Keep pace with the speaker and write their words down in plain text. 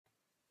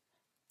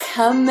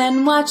Come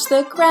and watch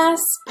the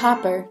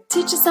grasshopper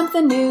teach us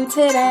something new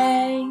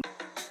today.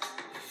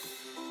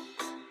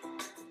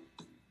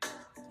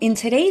 In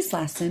today's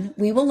lesson,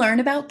 we will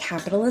learn about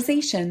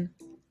capitalization.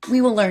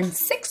 We will learn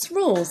 6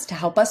 rules to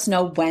help us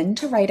know when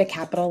to write a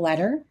capital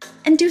letter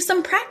and do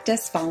some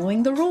practice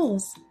following the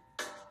rules.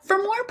 For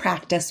more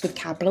practice with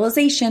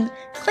capitalization,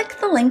 click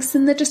the links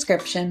in the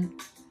description.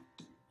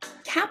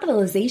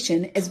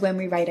 Capitalization is when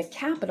we write a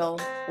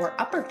capital or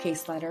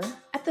uppercase letter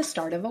at the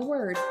start of a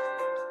word.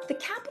 The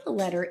capital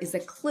letter is a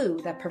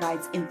clue that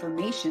provides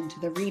information to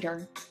the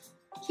reader.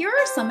 Here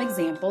are some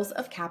examples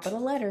of capital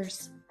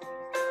letters.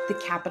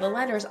 The capital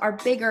letters are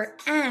bigger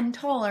and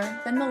taller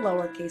than the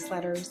lowercase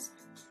letters.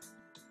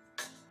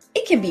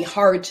 It can be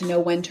hard to know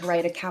when to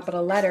write a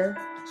capital letter.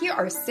 Here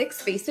are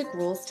 6 basic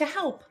rules to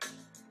help.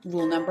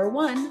 Rule number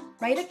 1,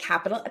 write a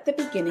capital at the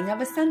beginning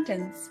of a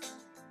sentence.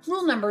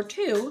 Rule number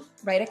 2,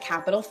 write a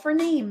capital for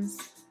names.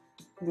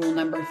 Rule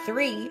number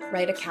 3,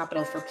 write a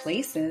capital for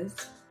places.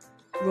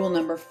 Rule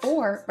number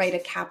 4, write a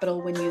capital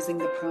when using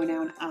the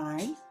pronoun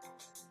I.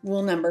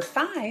 Rule number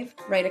 5,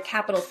 write a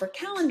capital for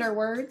calendar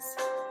words.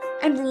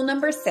 And rule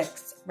number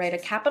 6, write a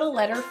capital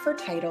letter for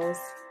titles.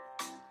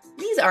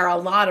 These are a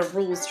lot of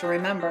rules to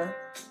remember.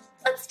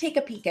 Let's take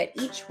a peek at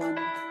each one.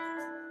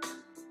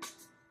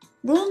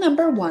 Rule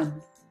number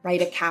 1,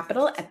 write a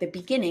capital at the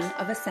beginning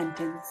of a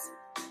sentence.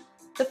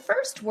 The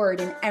first word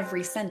in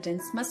every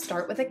sentence must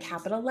start with a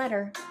capital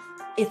letter.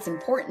 It's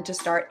important to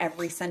start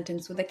every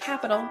sentence with a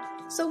capital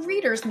so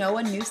readers know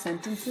a new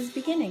sentence is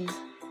beginning.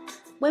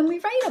 When we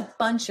write a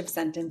bunch of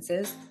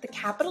sentences, the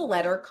capital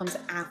letter comes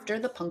after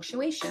the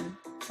punctuation,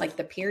 like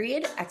the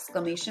period,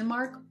 exclamation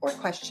mark, or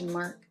question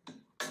mark.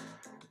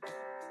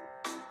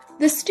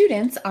 The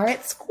students are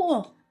at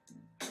school.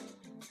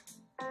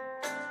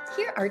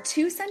 Here are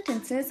 2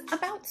 sentences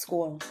about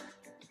school.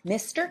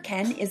 Mr.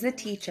 Ken is a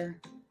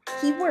teacher.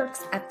 He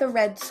works at the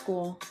Red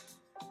School.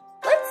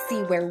 Let's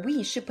see where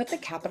we should put the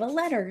capital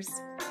letters.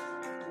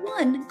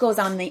 One goes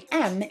on the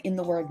M in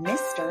the word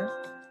Mr.,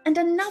 and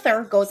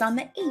another goes on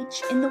the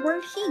H in the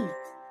word he.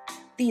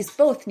 These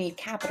both need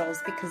capitals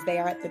because they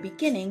are at the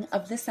beginning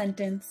of the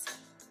sentence.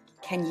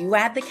 Can you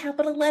add the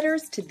capital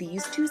letters to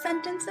these 2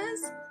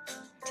 sentences?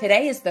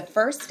 Today is the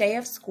first day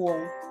of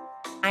school.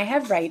 I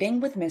have writing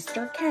with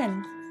Mr.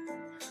 Ken.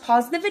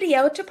 Pause the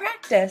video to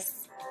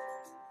practice.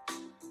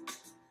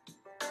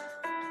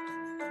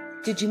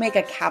 Did you make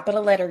a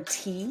capital letter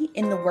T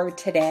in the word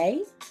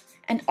today?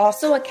 And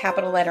also a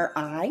capital letter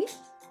I?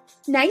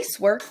 Nice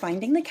work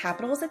finding the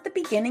capitals at the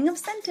beginning of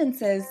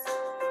sentences.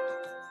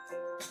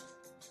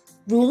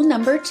 Rule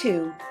number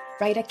 2,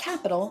 write a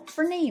capital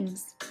for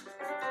names.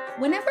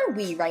 Whenever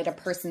we write a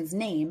person's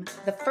name,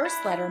 the first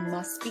letter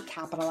must be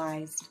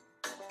capitalized.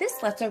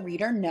 This lets a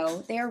reader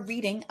know they are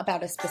reading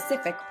about a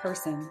specific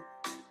person.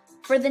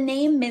 For the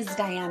name Ms.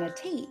 Diana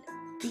Tate,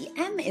 the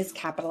M is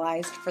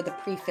capitalized for the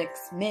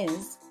prefix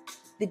Ms,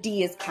 the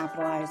D is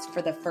capitalized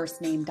for the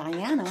first name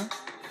Diana,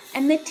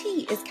 and the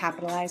T is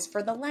capitalized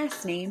for the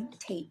last name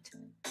Tate.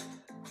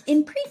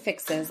 In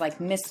prefixes like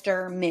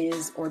Mr.,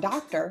 Ms., or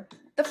Doctor,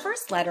 the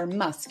first letter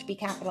must be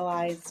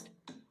capitalized.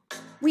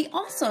 We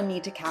also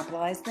need to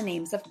capitalize the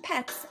names of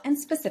pets and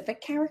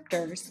specific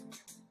characters.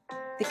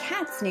 The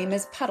cat's name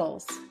is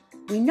Puddles.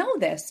 We know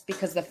this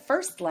because the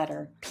first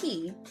letter,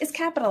 P, is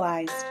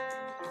capitalized.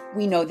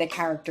 We know the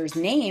character's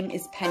name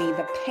is Penny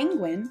the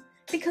Penguin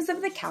because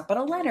of the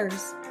capital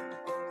letters.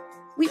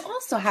 We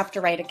also have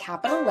to write a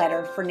capital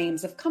letter for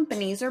names of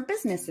companies or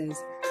businesses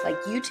like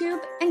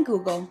YouTube and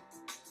Google.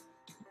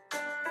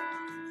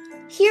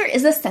 Here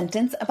is a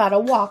sentence about a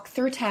walk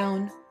through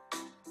town.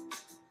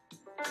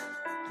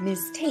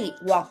 Ms. Tate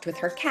walked with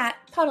her cat,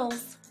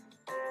 Puddles.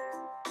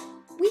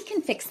 We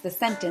can fix the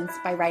sentence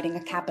by writing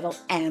a capital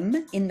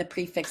M in the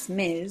prefix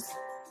Ms,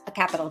 a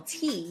capital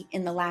T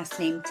in the last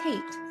name Tate,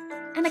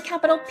 and a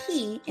capital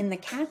P in the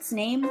cat's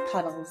name,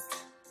 Puddles.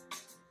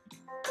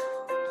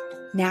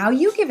 Now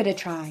you give it a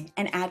try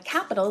and add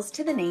capitals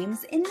to the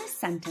names in this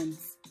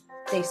sentence.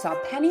 They saw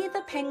Penny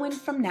the Penguin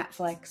from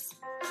Netflix.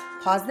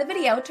 Pause the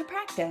video to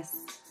practice.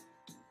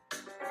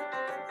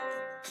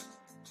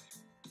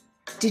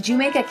 Did you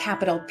make a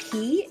capital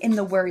P in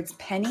the words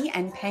Penny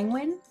and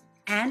Penguin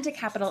and a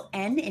capital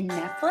N in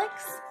Netflix?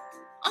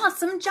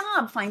 Awesome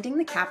job finding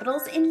the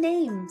capitals in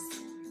names.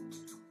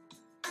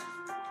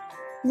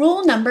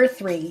 Rule number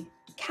 3,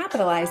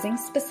 capitalizing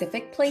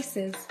specific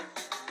places.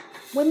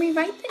 When we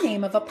write the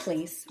name of a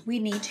place, we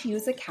need to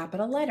use a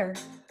capital letter.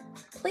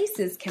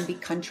 Places can be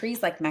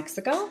countries like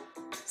Mexico,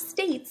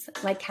 states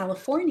like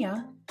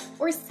California,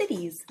 or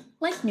cities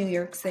like New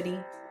York City.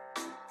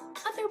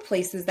 Other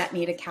places that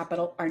need a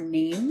capital are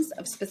names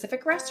of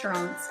specific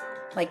restaurants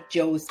like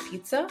Joe's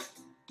Pizza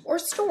or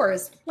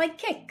stores like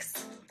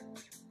Kicks.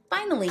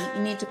 Finally,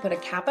 you need to put a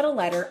capital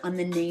letter on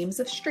the names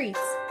of streets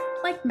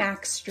like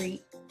Mack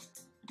Street.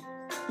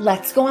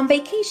 Let's go on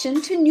vacation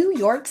to New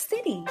York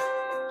City.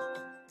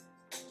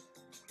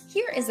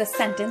 Here is a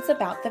sentence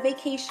about the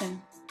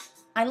vacation.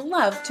 I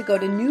love to go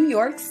to New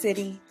York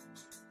City.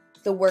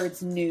 The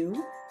words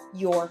New,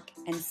 York,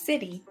 and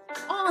City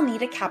all all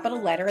need a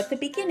capital letter at the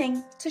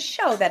beginning to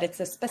show that it's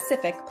a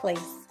specific place.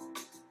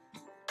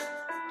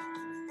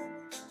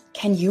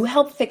 Can you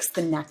help fix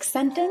the next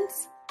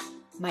sentence?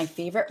 My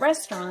favorite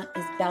restaurant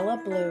is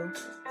Bella Blue.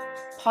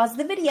 Pause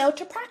the video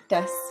to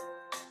practice.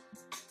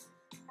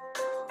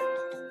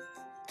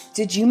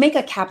 Did you make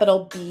a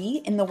capital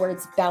B in the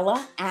words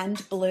Bella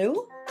and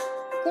Blue?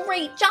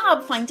 Great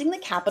job finding the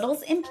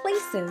capitals in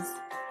places.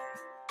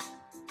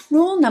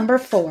 Rule number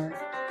 4,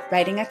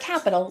 writing a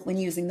capital when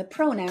using the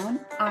pronoun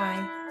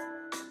I.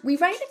 We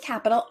write a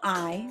capital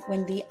I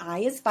when the I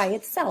is by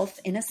itself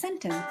in a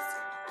sentence.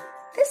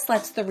 This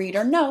lets the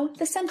reader know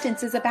the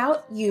sentence is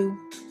about you.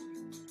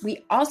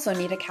 We also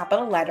need a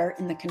capital letter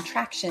in the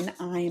contraction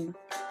I'm.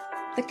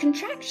 The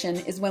contraction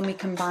is when we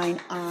combine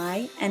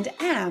I and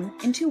am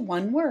into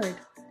one word,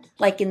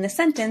 like in the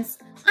sentence,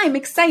 I'm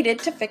excited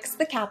to fix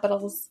the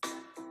capitals.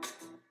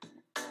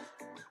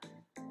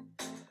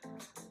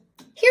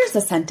 Here's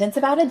a sentence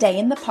about a day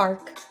in the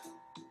park.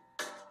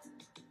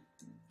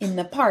 In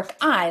the park,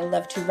 I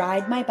love to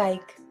ride my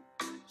bike.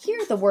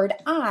 Here the word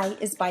I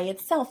is by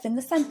itself in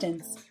the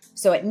sentence,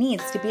 so it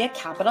needs to be a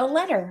capital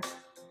letter.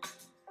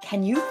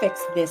 Can you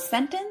fix this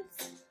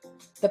sentence?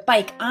 The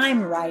bike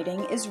I'm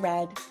riding is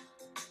red.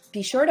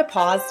 Be sure to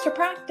pause to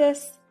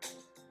practice.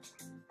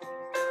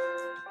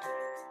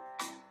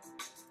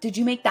 Did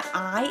you make the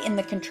I in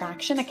the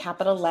contraction a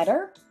capital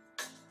letter?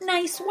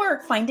 Nice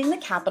work finding the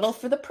capital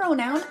for the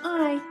pronoun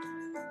I.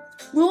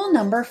 Rule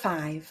number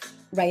 5,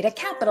 write a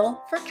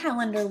capital for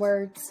calendar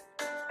words.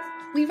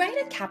 We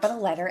write a capital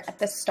letter at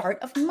the start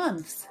of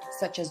months,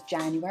 such as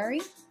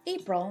January,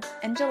 April,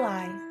 and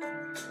July.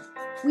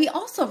 We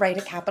also write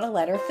a capital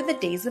letter for the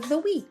days of the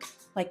week,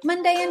 like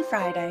Monday and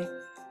Friday.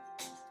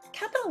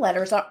 Capital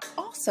letters are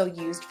also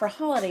used for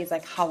holidays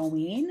like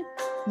Halloween,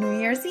 New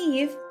Year's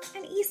Eve,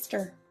 and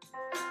Easter.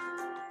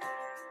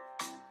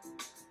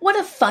 What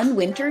a fun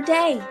winter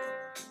day!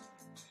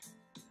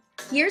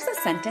 Here's a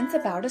sentence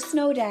about a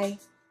snow day.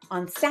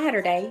 On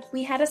Saturday,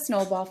 we had a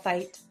snowball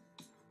fight.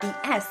 The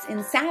S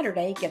in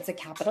Saturday gets a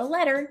capital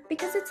letter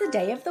because it's a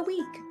day of the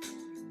week.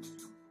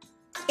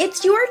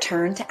 It's your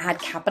turn to add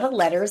capital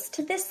letters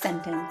to this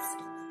sentence.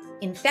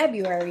 In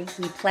February,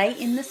 we play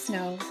in the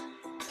snow.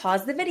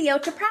 Pause the video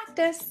to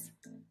practice.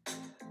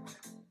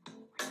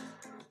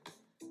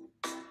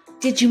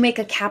 Did you make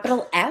a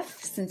capital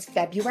F since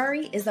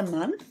February is a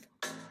month?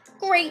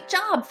 Great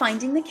job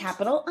finding the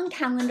capital on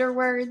calendar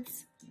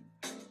words.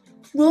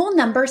 Rule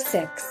number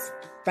 6,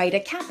 write a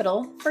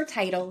capital for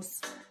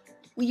titles.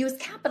 We use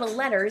capital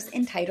letters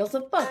in titles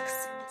of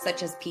books,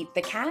 such as Pete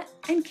the Cat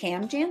and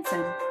Cam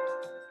Jansen,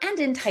 and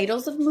in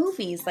titles of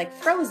movies like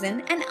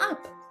Frozen and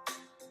Up.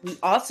 We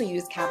also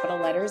use capital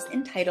letters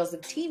in titles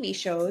of TV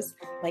shows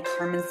like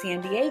Carmen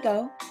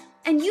Sandiego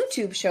and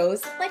YouTube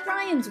shows like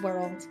Ryan's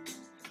World.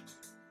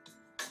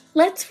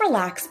 Let's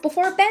relax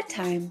before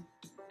bedtime.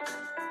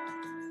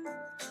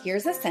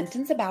 Here's a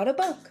sentence about a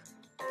book.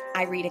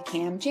 I read a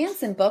Cam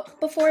Jansen book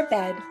before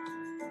bed.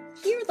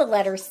 Here the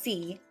letter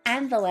C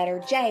and the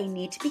letter J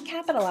need to be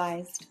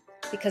capitalized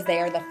because they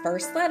are the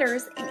first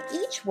letters in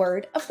each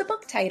word of the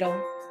book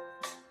title.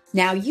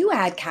 Now you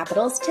add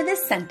capitals to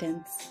this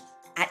sentence.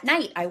 At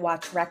night, I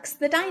watch Rex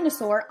the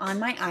dinosaur on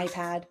my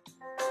iPad.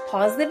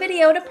 Pause the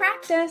video to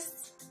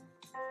practice.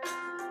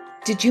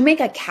 Did you make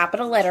a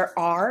capital letter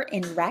R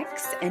in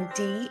Rex and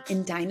D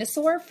in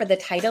dinosaur for the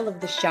title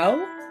of the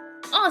show?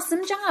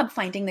 Awesome job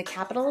finding the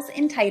capitals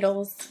in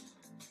titles.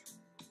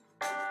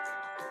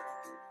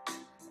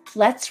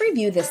 Let's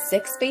review the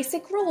 6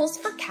 basic rules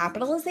for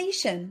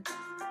capitalization.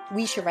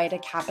 We should write a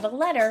capital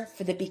letter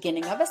for the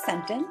beginning of a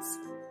sentence,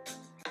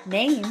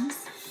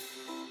 names,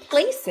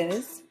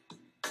 places,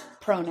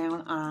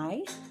 pronoun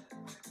I,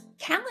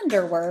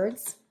 calendar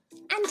words,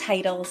 and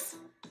titles.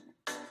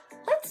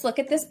 Let's look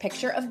at this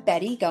picture of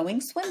Betty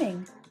going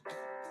swimming.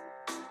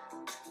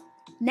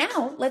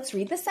 Now let's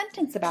read the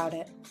sentence about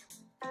it.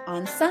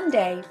 On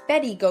Sunday,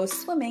 Betty goes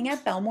swimming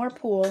at Belmore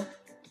Pool.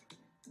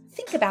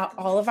 Think about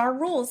all of our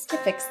rules to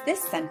fix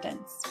this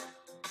sentence.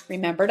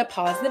 Remember to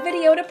pause the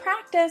video to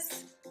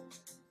practice.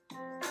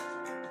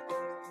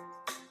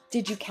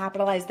 Did you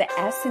capitalize the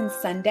S in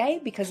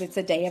Sunday because it's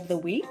a day of the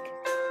week?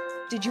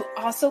 Did you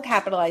also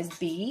capitalize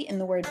B in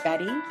the word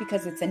Betty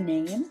because it's a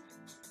name?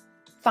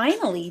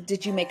 Finally,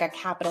 did you make a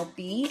capital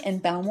B in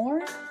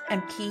Belmore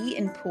and P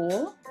in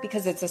Pool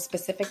because it's a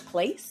specific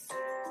place?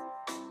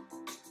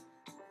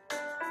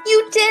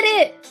 You did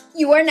it!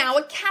 You are now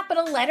a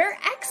capital letter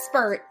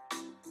expert!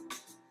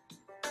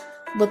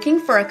 Looking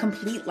for a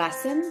complete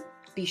lesson?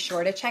 Be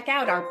sure to check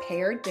out our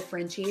paired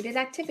differentiated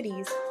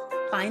activities.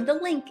 Find the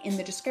link in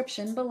the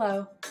description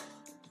below.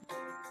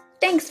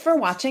 Thanks for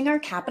watching our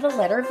capital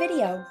letter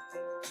video.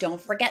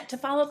 Don't forget to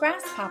follow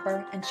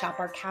Grasshopper and shop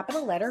our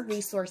capital letter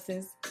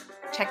resources.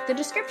 Check the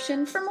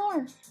description for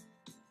more.